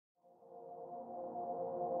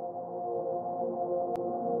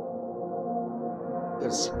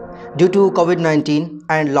tutors. Due to COVID-19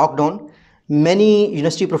 and lockdown, many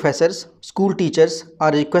university professors, school teachers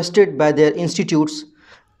are requested by their institutes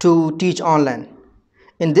to teach online.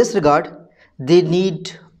 In this regard, they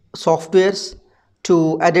need softwares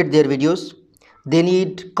to edit their videos, they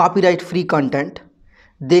need copyright free content,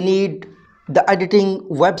 they need the editing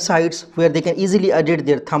websites where they can easily edit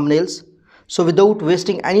their thumbnails. So without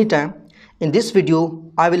wasting any time, in this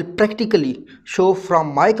video I will practically show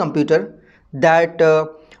from my computer that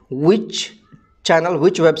which channel,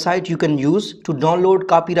 which website you can use to download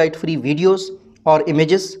copyright free videos or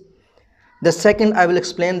images. The second, I will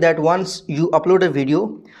explain that once you upload a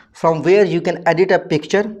video, from where you can edit a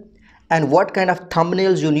picture and what kind of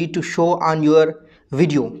thumbnails you need to show on your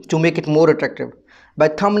video to make it more attractive. By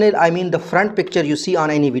thumbnail, I mean the front picture you see on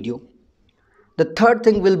any video. The third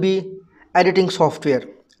thing will be editing software.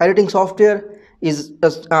 Editing software is,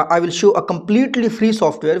 I will show a completely free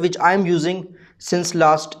software which I am using since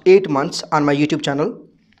last 8 months on my YouTube channel.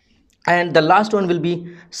 And the last one will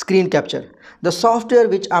be screen capture. The software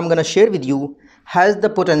which I'm gonna share with you has the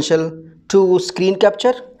potential to screen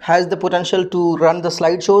capture, has the potential to run the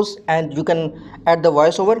slideshows, and you can add the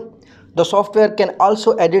voiceover. The software can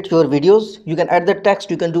also edit your videos, you can add the text,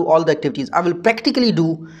 you can do all the activities. I will practically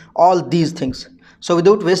do all these things. So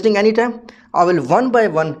without wasting any time, I will one by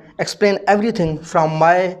one explain everything from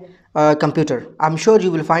my computer. I'm sure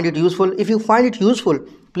you will find it useful. If you find it useful,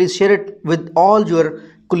 please share it with all your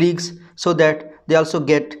colleagues so that they also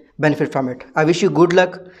get benefit from it. I wish you good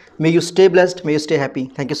luck. May you stay blessed. May you stay happy.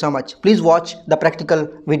 Thank you so much. Please watch the practical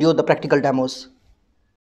video, the practical demos.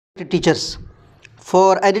 Teachers,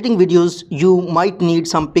 for editing videos, you might need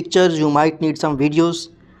some pictures, you might need some videos.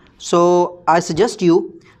 So I suggest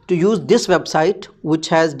you to use this website, which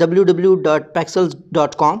has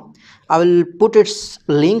www.pexels.com. I will put its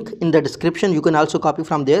link in the description. You can also copy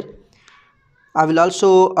from there. I will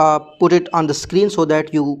also put it on the screen so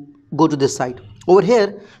that you go to this site. Over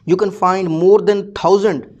here you can find more than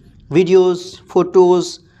 1,000 videos,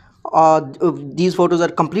 photos. These photos are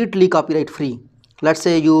completely copyright free. Let's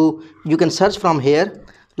say you can search from here,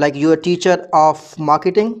 like you are a teacher of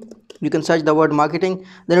marketing, you can search the word marketing,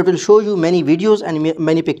 then it will show you many videos and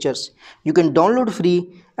many pictures. You can download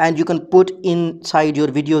free and you can put inside your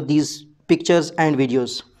video these pictures and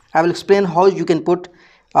videos. I will explain how you can put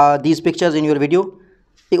these pictures in your video.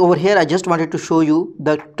 Over here I just wanted to show you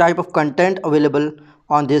the type of content available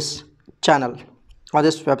on this channel, on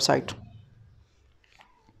this website.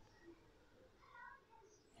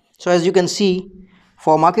 So as you can see,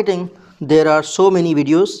 for marketing there are so many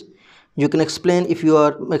videos. You can explain, if you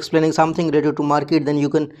are explaining something related to market, then you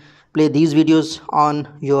can play these videos on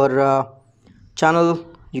your channel.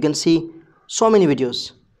 You can see so many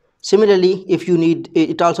videos. Similarly, if you need,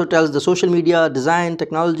 it also tells the social media, design,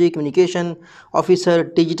 technology, communication, officer,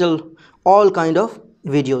 digital, all kind of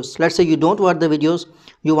videos. Let's say you don't want the videos,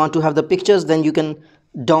 you want to have the pictures, then you can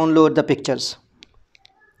download the pictures.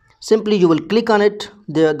 Simply you will click on it,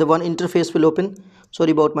 the one interface will open.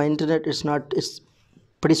 Sorry about my internet, it's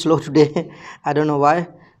pretty slow today. I don't know why,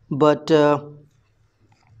 but I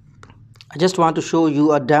just want to show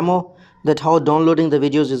you a demo that how downloading the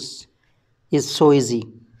videos is so easy.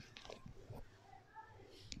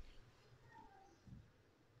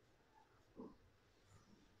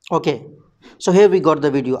 Okay, so here we got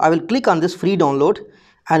the video. I will click on this free download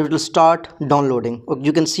and it will start downloading.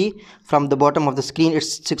 You can see from the bottom of the screen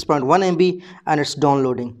it's 6.1 MB and it's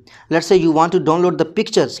downloading. Let's say you want to download the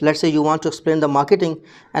pictures. Let's say you want to explain the marketing,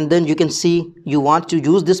 and then you can see you want to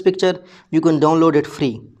use this picture, you can download it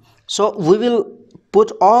free. So we will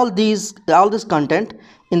put all this content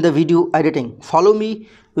in the video editing. Follow me,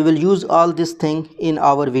 we will use all this thing in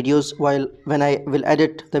our videos when I will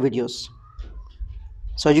edit the videos.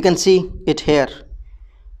 So you can see it here.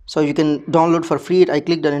 So you can download for free. I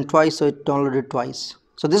clicked on it twice, so it downloaded twice.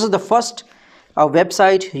 So this is the first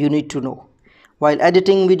website you need to know. While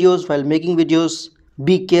editing videos, while making videos,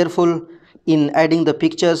 be careful in adding the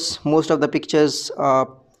pictures. Most of the pictures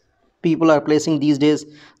people are placing these days,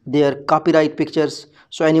 they are copyright pictures,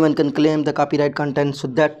 so anyone can claim the copyright content. So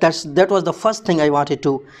that was the first thing I wanted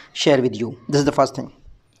to share with you. This is the first thing.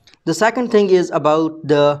 The second thing is about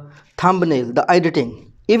the thumbnail, the editing.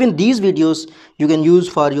 Even these videos you can use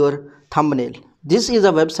for your thumbnail. This is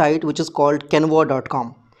a website which is called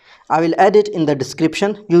canva.com. I will add it in the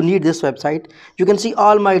description. You need this website. You can see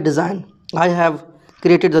all my design. I have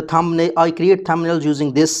created the thumbnail. I create thumbnails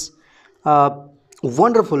using this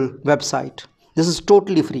wonderful website. This is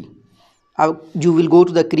totally free. You will go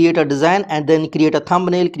to the create a design and then create a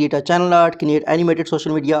thumbnail, create a channel art, create animated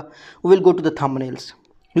social media. We will go to the thumbnails.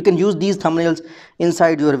 You can use these thumbnails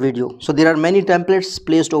inside your video. So there are many templates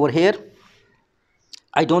placed over here.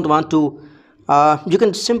 I don't want to you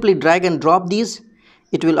can simply drag and drop these.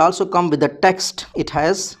 It will also come with the text it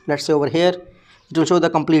has. Let's say over here it will show the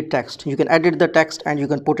complete text. You can edit the text and you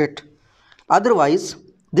can put it. Otherwise,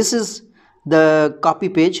 this is the copy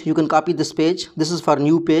page. You can copy this page. This is for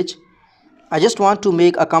new page. I just want to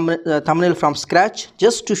make a thumbnail from scratch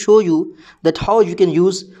just to show you that how you can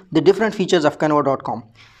use the different features of canva.com.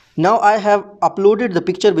 Now I have uploaded the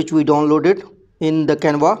picture which we downloaded in the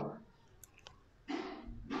Canva.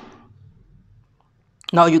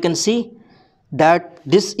 Now you can see that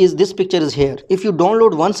this picture is here. If you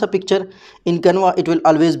download once a picture in Canva, it will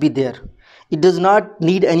always be there. It does not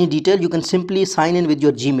need any detail. You can simply sign in with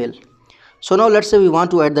your Gmail. So now let's say we want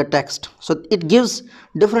to add the text. So it gives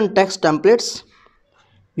different text templates.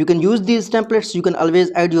 You can use these templates. You can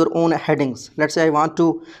always add your own headings. Let's say I want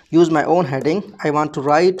to use my own heading. I want to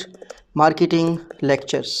write marketing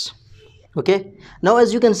lectures. Okay, now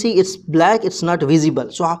as you can see, it's black, it's not visible.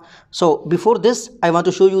 So before this, I want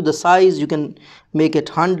to show you the size. You can make it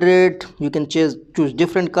 100. You can choose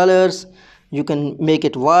different colors. You can make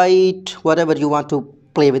it white, whatever you want to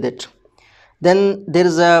play with it. Then there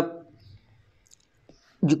is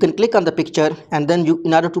you can click on the picture, and then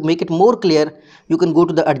in order to make it more clear, you can go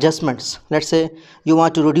to the adjustments. Let's say you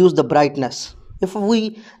want to reduce the brightness. If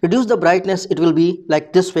we reduce the brightness, it will be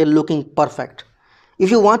like this way, looking perfect.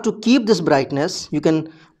 If you want to keep this brightness, you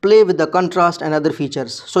can play with the contrast and other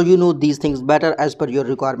features, so you know these things better as per your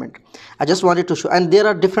requirement. I just wanted to show, and there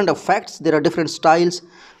are different effects, there are different styles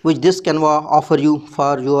which this Canva offer you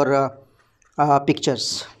for your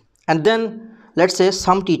pictures. And then let's say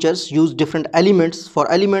some teachers use different elements. For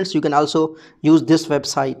elements, you can also use this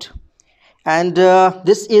website. And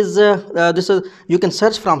this is you can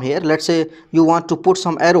search from here. Let's say you want to put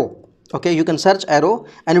some arrow. Okay, you can search arrow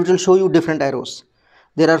and it will show you different arrows.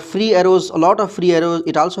 There are free arrows, a lot of free arrows.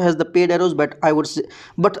 It also has the paid arrows, but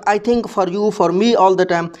I think for me all the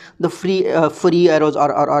time, the free arrows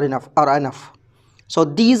are enough. So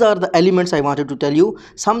these are the elements I wanted to tell you.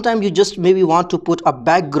 Sometimes you just maybe want to put a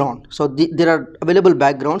background. So there are available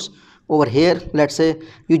backgrounds over here. Let's say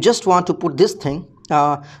you just want to put this thing.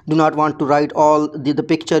 Do not want to write all the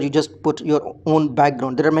picture. You just put your own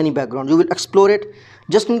background. There are many backgrounds. You will explore it.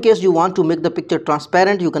 Just in case you want to make the picture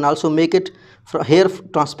transparent, you can also make it from here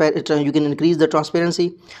transparent. You can increase the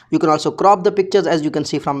transparency. You can also crop the pictures, as you can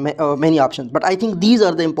see from many options. But I think these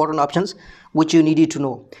are the important options which you needed to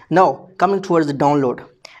know. Now coming towards the download.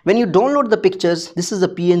 When you download the pictures, this is a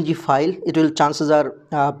PNG file. It will, chances are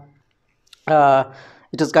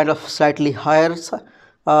it is kind of slightly higher,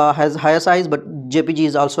 has higher size, but JPG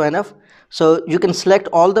is also enough. So you can select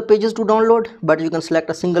all the pages to download, but you can select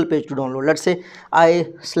a single page to download. Let's say I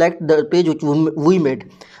select the page which we made,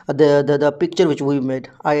 the picture which we made.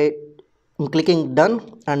 I am clicking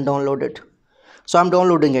done and download it. So I'm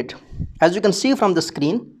downloading it. As you can see from the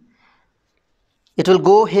screen, it will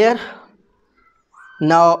go here.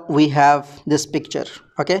 Now we have this picture,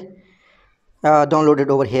 okay, downloaded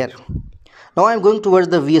over here. Now I'm going towards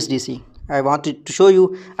the VSDC. I wanted to show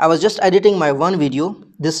you, I was just editing my one video.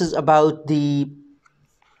 This is about the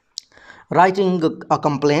writing a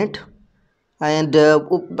complaint, and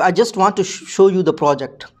I just want to show you the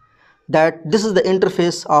project. That this is the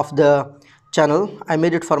interface of the channel. I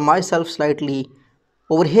made it for myself slightly.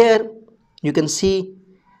 Over here you can see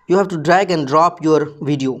you have to drag and drop your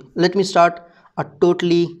video. Let me start a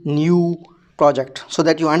totally new project so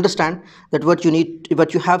that you understand that what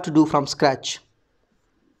you have to do from scratch.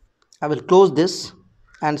 I will close this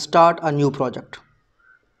and start a new project.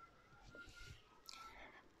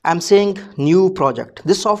 I'm saying new project.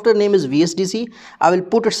 This software name is VSDC. I will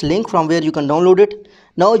put its link from where you can download it.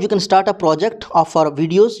 Now you can start a project for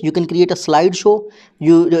videos. You can create a slideshow.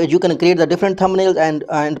 You can create the different thumbnails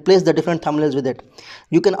and place the different thumbnails with it.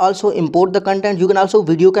 You can also import the content. You can also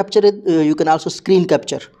video capture it. You can also screen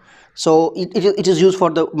capture. So it is used for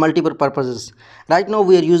the multiple purposes. Right now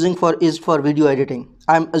we are using for video editing.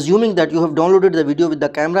 I'm assuming that you have downloaded the video with the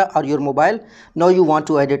camera or your mobile. Now you want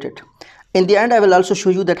to edit it. In the end, I will also show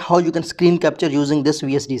you that how you can screen capture using this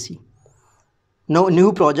VSDC. Now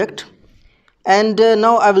new project, and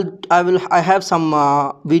now I have some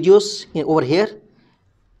videos over here.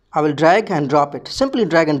 I will drag and drop it. Simply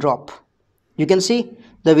drag and drop. You can see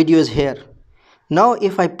the video is here. Now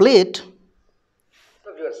if I play it.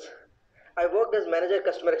 Viewers, I worked as manager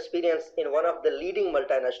customer experience in one of the leading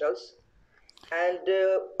multinationals.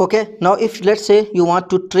 Okay, now if let's say you want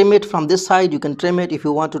to trim it from this side, you can trim it. If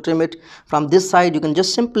you want to trim it from this side, you can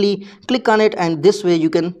just simply click on it, and this way you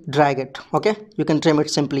can drag it. Okay, you can trim it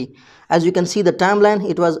simply. As you can see the timeline,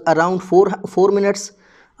 it was around 4 minutes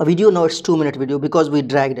a video. Now it's 2 minute video because we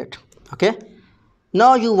dragged it. Okay,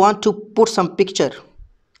 now you want to put some picture.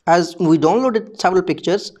 As we downloaded several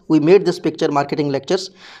pictures, we made this picture marketing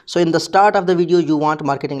lectures. So in the start of the video you want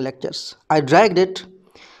marketing lectures. I dragged it.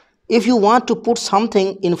 If you want to put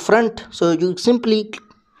something in front, so you simply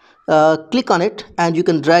click on it and you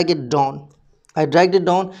can drag it down. I dragged it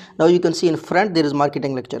down. Now you can see in front there is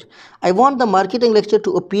marketing lecture. I want the marketing lecture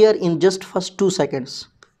to appear in just first 2 seconds.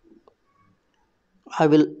 I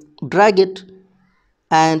will drag it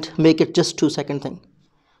and make it just 2 second thing.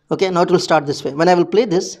 Okay, now it will start this way. When I will play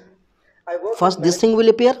this, first this thing will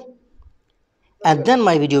appear and then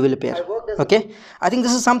my video will appear. Okay, I think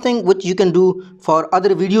this is something which you can do for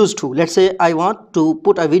other videos too. Let's say I want to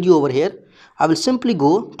put a video over here. I will simply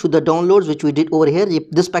go to the downloads which we did over here. If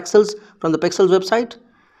this pixels from the pixels website,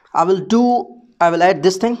 I will add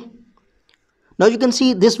this thing. Now you can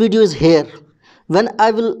see this video is here. When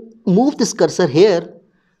I will move this cursor here,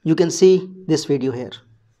 you can see this video here.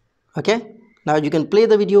 Okay, now you can play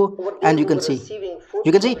the video and you can see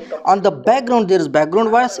on the background there is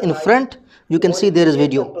background voice. In front you can see there is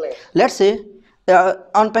video. Let's say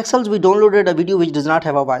on pixels we downloaded a video which does not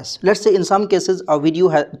have a voice. Let's say in some cases a video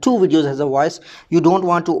has two videos has a voice. You don't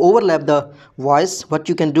want to overlap the voice. What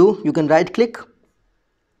you can do, you can right click,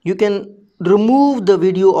 you can remove the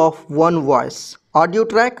video of one voice. Audio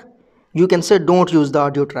track, you can say don't use the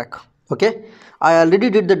audio track. Okay, I already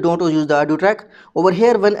did the don't use the audio track. Over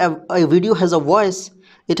here when a video has a voice,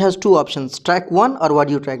 it has two options, track 1 or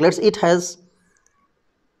audio track. Let's it has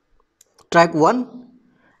track 1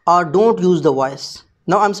 or don't use the voice.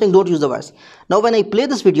 Now I'm saying don't use the voice. Now when I play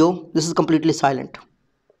this video, this is completely silent.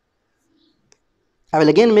 I will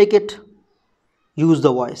again make it use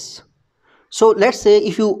the voice. So let's say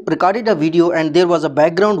if you recorded a video and there was a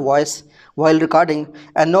background voice while recording,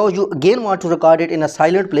 and now you again want to record it in a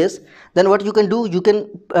silent place, then what you can do, you can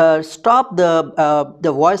stop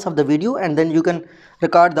the voice of the video and then you can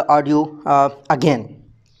record the audio again.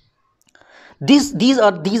 These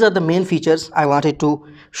are the main features I wanted to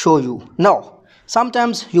show you. Now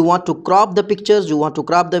sometimes you want to crop the pictures, you want to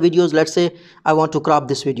crop the videos. Let's say I want to crop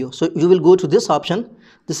this video, so you will go to this option.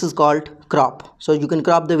 This is called crop. So you can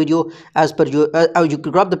crop the video as per your you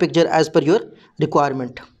can crop the picture as per your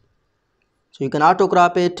requirement. So you can auto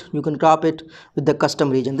crop it, you can crop it with the custom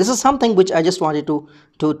region. This is something which I just wanted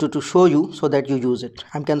to show you so that you use it.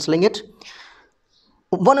 I'm cancelling it.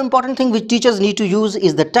 One important thing which teachers need to use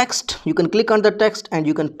is the text. You can click on the text and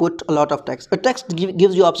you can put a lot of text. A text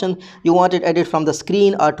gives you option, you want it added from the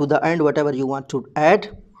screen or to the end, whatever you want to add.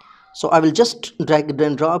 So I will just drag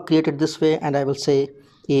and drop, create it this way, and I will say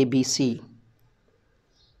ABC.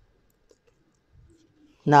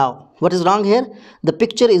 Now what is wrong here? The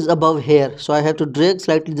picture is above here, so I have to drag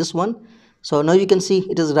slightly this one. So now you can see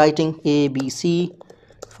it is writing ABC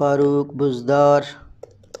Farooq Buzdar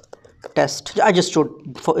test. I just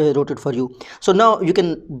wrote it for you. So now you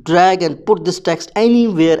can drag and put this text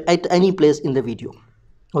anywhere at any place in the video.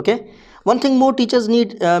 Okay, one thing more teachers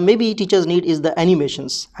need, maybe teachers need, is the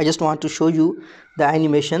animations. I just want to show you the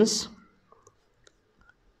animations.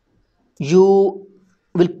 You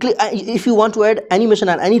will click if you want to add animation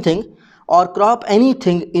on anything or crop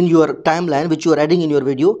anything in your timeline which you are adding in your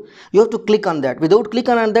video, you have to click on that. Without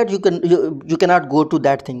clicking on that, you cannot go to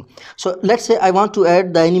that thing. So let's say I want to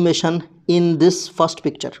add the animation in this first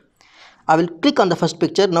picture. I will click on the first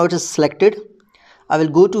picture. Now it is selected. I will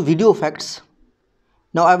go to video effects.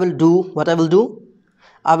 Now I will do what I will do.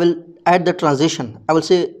 I will add the transition. I will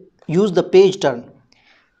say use the page turn.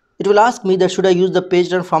 It will ask me that should I use the page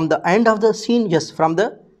turn from the end of the scene? Yes, from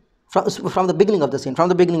the beginning of the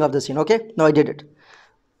scene. Okay, now I did it.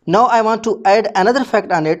 Now I want to add another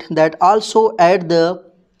effect on it, that also add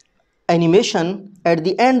the animation at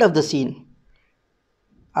the end of the scene.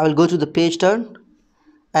 I will go to the page turn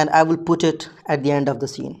and I will put it at the end of the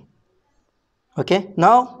scene. Okay,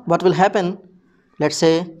 now what will happen? Let's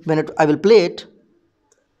say when I will play it,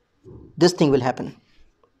 this thing will happen.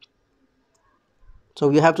 So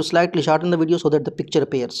you have to slightly shorten the video so that the picture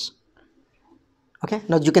appears. Okay,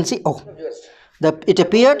 now you can see, oh, it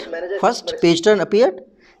appeared first, page turn appeared,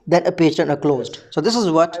 then a page turn closed. So this is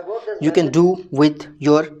what you can do with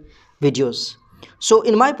your videos. So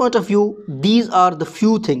in my point of view, these are the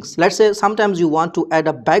few things. Let's say sometimes you want to add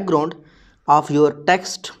a background of your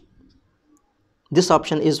text. This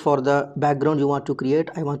option is for the background you want to create.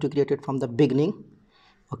 I want to create it from the beginning.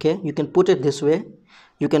 Okay, you can put it this way,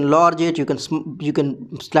 you can enlarge it, you can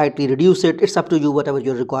slightly reduce it. It's up to you, whatever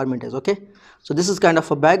your requirement is. Okay, so this is kind of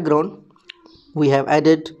a background we have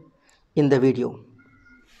added in the video.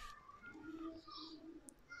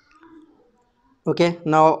 Okay,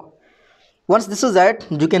 now once this is that,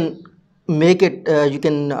 you can make it you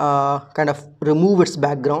can kind of remove its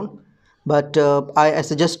background, but I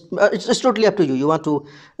suggest it's totally up to you. You want to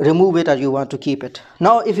remove it or you want to keep it.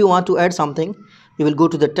 Now if you want to add something, you will go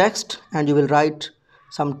to the text and you will write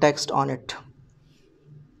some text on it.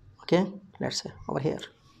 Okay, let's say over here,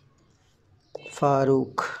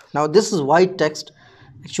 Farooq. Now this is white text.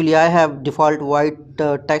 Actually I have default white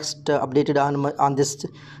text updated on this.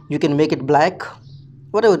 You can make it black,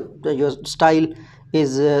 whatever your style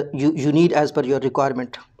is you need as per your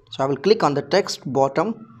requirement. So I will click on the text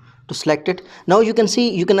bottom to select it. Now you can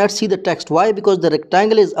see you cannot see the text. Why? Because the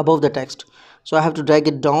rectangle is above the text, so I have to drag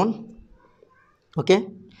it down. Okay,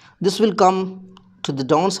 this will come to the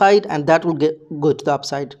downside and that will go to the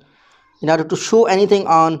upside. In order to show anything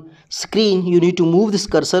on screen, you need to move this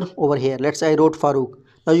cursor over here. Let's say I wrote Farooq.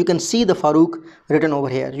 Now you can see the Farooq written over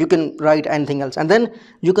here. You can write anything else, and then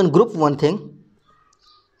you can group one thing.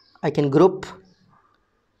 I can group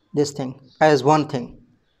this thing as one thing.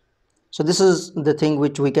 So this is the thing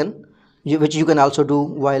which you can also do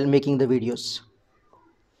while making the videos.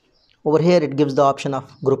 Over here it gives the option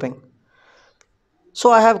of grouping. So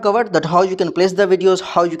I have covered that how you can place the videos,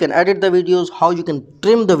 how you can edit the videos, how you can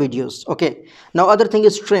trim the videos. Okay, now other thing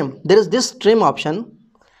is trim. There is this trim option.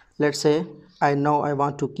 Let's say I know I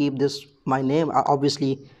want to keep this my name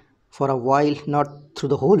obviously for a while, not through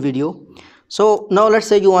the whole video. So now let's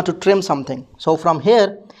say you want to trim something. So from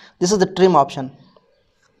here, this is the trim option.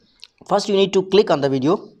 First you need to click on the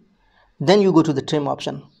video, then you go to the trim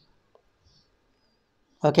option.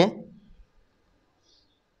 Okay,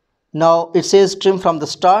 now it says trim from the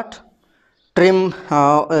start, trim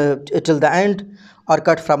till the end, or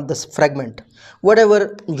cut from this fragment.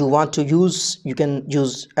 Whatever you want to use, you can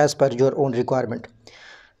use as per your own requirement.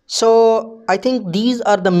 So I think these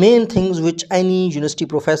are the main things which any university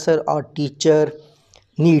professor or teacher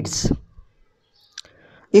needs.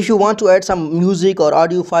 If you want to add some music or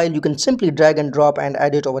audio file, you can simply drag and drop and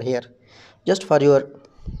add it over here. Just for your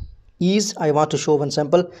ease, I want to show one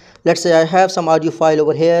sample. Let's say I have some audio file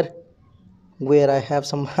over here. Where I have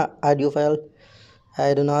some audio file,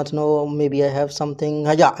 I do not know, maybe I have something.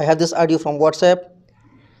 Yeah, I have this audio from WhatsApp,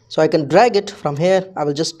 so I can drag it from here. I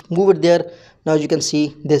will just move it there. Now you can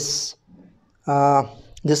see this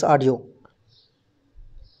this audio.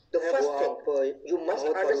 The first thing you must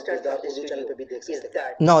understand about this video is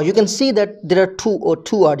that now you can see that there are two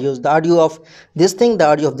audios, the audio of this thing, the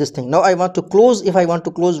audio of this thing. Now I want to close. If I want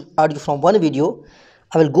to close audio from one video,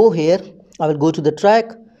 I will go here, I will go to the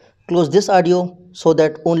track, close this audio so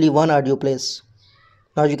that only one audio plays.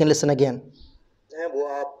 Now you can listen again.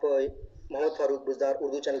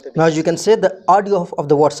 Now you can say the audio of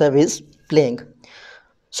the WhatsApp is playing.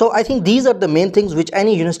 So I think these are the main things which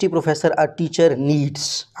any university professor or teacher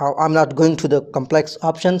needs. I'm not going to the complex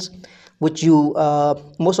options which you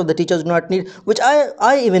most of the teachers do not need, which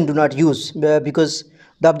I even do not use, because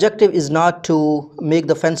the objective is not to make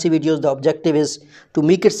the fancy videos. The objective is to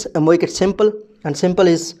make it simple, and simple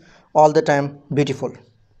is all the time beautiful.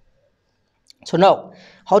 So now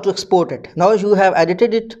how to export it? Now you have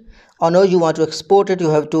edited it, or now you want to export it, you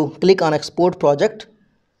have to click on export project.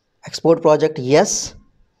 Export project, yes.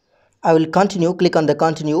 I will continue, click on the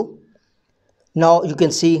continue. Now you can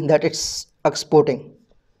see that it's exporting.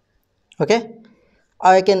 Okay,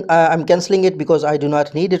 I'm cancelling it because I do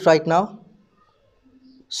not need it right now.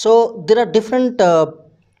 So there are different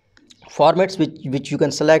formats which you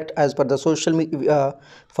can select as per the social media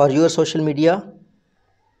for your social media.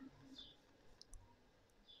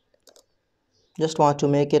 Just want to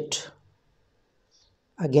make it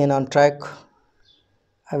again on track.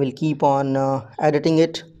 I will keep on editing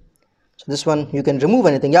it. So this one you can remove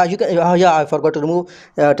anything. Yeah, you can. Yeah, I forgot to remove.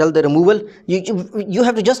 Tell the removal. You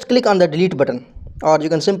have to just click on the delete button, or you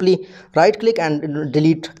can simply right click and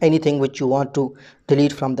delete anything which you want to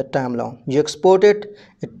delete from the timeline. You export it.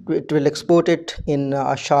 It will export it in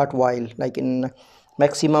a short while, like in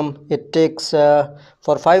maximum it takes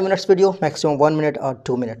for 5 minutes video, maximum 1 minute or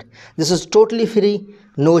 2 minutes. This is totally free,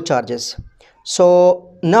 no charges.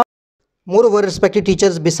 So now, moreover, respected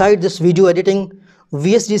teachers, beside this video editing,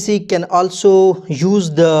 VSDC can also use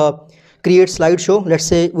the create slideshow. Let's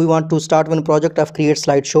say we want to start one project of create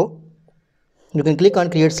slideshow. You can click on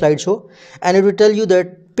create slideshow and it will tell you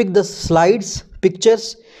that pick the slides,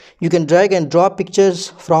 pictures. You can drag and drop pictures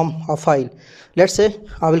from a file. Let's say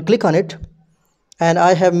I will click on it and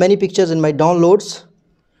I have many pictures in my downloads.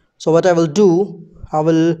 So what I will do, I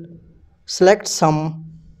will select some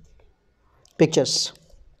pictures.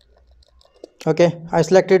 Okay, I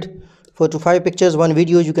selected 4 to 5 pictures, one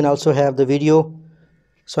video. You can also have the video.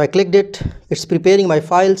 So I clicked it. It's preparing my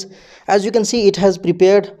files. As you can see, it has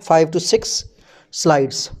prepared 5 to 6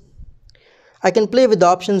 slides. I can play with the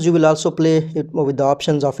options. You will also play it with the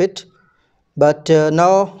options of it. But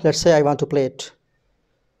now let's say I want to play it.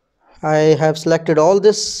 I have selected all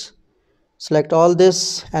this. Select all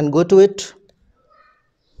this and go to it.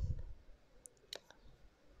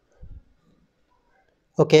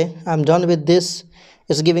 Okay, I'm done with this.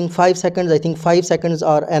 It's giving 5 seconds. I think 5 seconds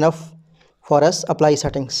are enough for us. Apply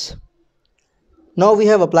settings. Now we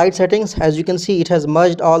have applied settings. As you can see, it has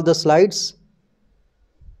merged all the slides,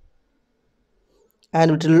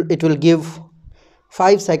 and it will give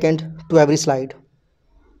 5 seconds to every slide.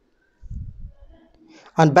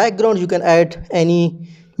 On background, you can add any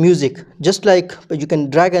music, just like you can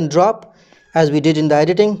drag and drop as we did in the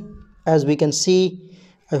editing. As we can see,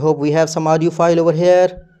 I hope we have some audio file over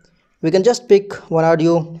here. We can just pick one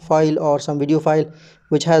audio file or some video file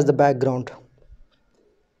which has the background.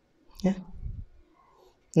 Yeah.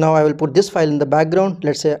 Now I will put this file in the background.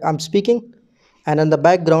 Let's say I'm speaking, and in the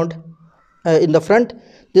background, in the front,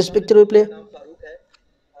 this picture will play.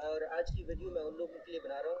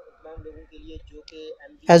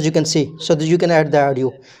 As you can see, so that you can add the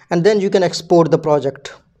audio and then you can export the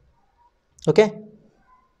project. Okay,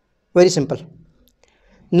 very simple.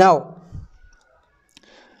 Now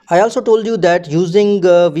I also told you that using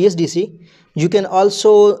VSDC you can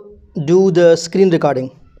also do the screen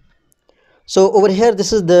recording. So over here,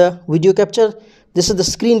 this is the video capture, this is the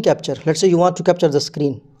screen capture. Let's say you want to capture the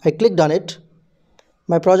screen. I clicked on it.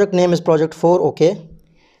 My project name is project 4. Okay,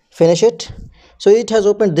 finish it. So it has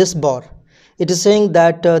opened this bar. It is saying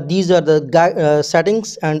that these are the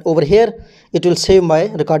settings, and over here it will save my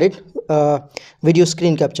recorded video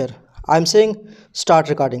screen capture. I'm saying start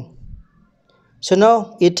recording. So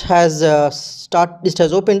now it has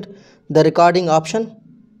opened the recording option.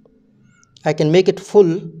 I can make it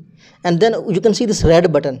full, and then you can see this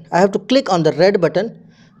red button. I have to click on the red button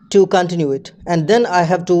to continue it, and then I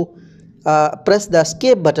have to press the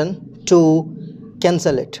escape button to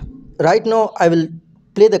cancel it. Right now I will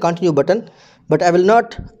play the continue button, but I will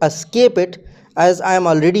not escape it, as I am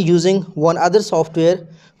already using one other software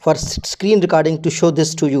for screen recording to show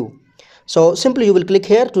this to you. So simply you will click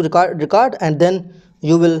here to record, and then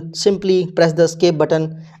you will simply press the escape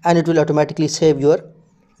button and it will automatically save your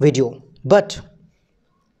video. But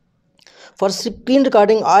for screen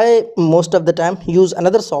recording, I most of the time use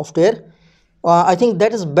another software. I think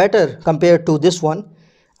that is better compared to this one,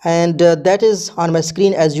 and that is on my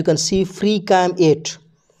screen. As you can see, FreeCam 8.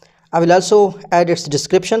 I will also add its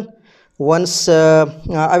description. Once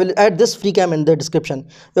I will add this FreeCam in the description.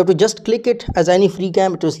 You have to just click it as any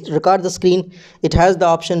FreeCam. It will record the screen. It has the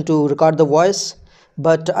option to record the voice,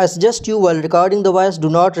 but I suggest you, while recording the voice, do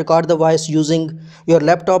not record the voice using your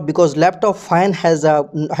laptop, because laptop fan has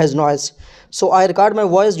noise. So I record my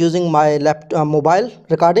voice using my mobile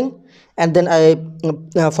recording, and then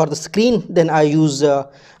for the screen, then I use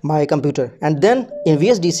my computer, and then in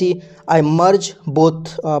VSDC I merge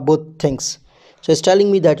both things. So it's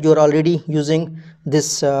telling me that you are already using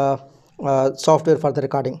this software for the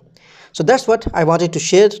recording. So that's what I wanted to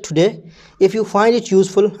share today. If you find it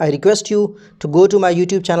useful, I request you to go to my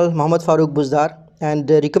YouTube channel Mohammad Farooq Buzdar and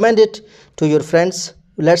recommend it to your friends.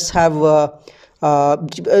 Let's have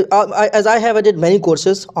as I have added many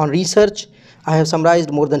courses on research. I have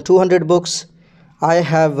summarized more than 200 books. I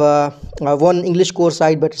have one English course,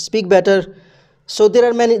 Write Better, Speak Better. So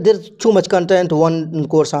there's too much content. One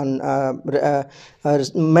course on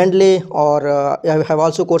Mendeley, or I have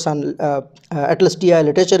also course on Atlas TI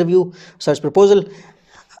Literature Review, Search Proposal.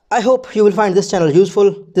 I hope you will find this channel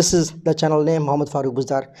useful. This is the channel name, Mohammad Farooq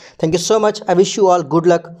Buzdar. Thank you so much. I wish you all good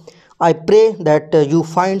luck. I pray that you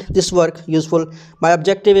find this work useful. My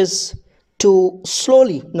objective is to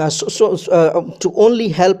slowly, to only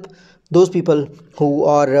help those people who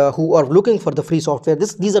are looking for the free software.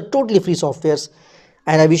 These are totally free softwares,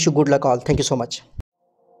 and I wish you good luck all. Thank you so much.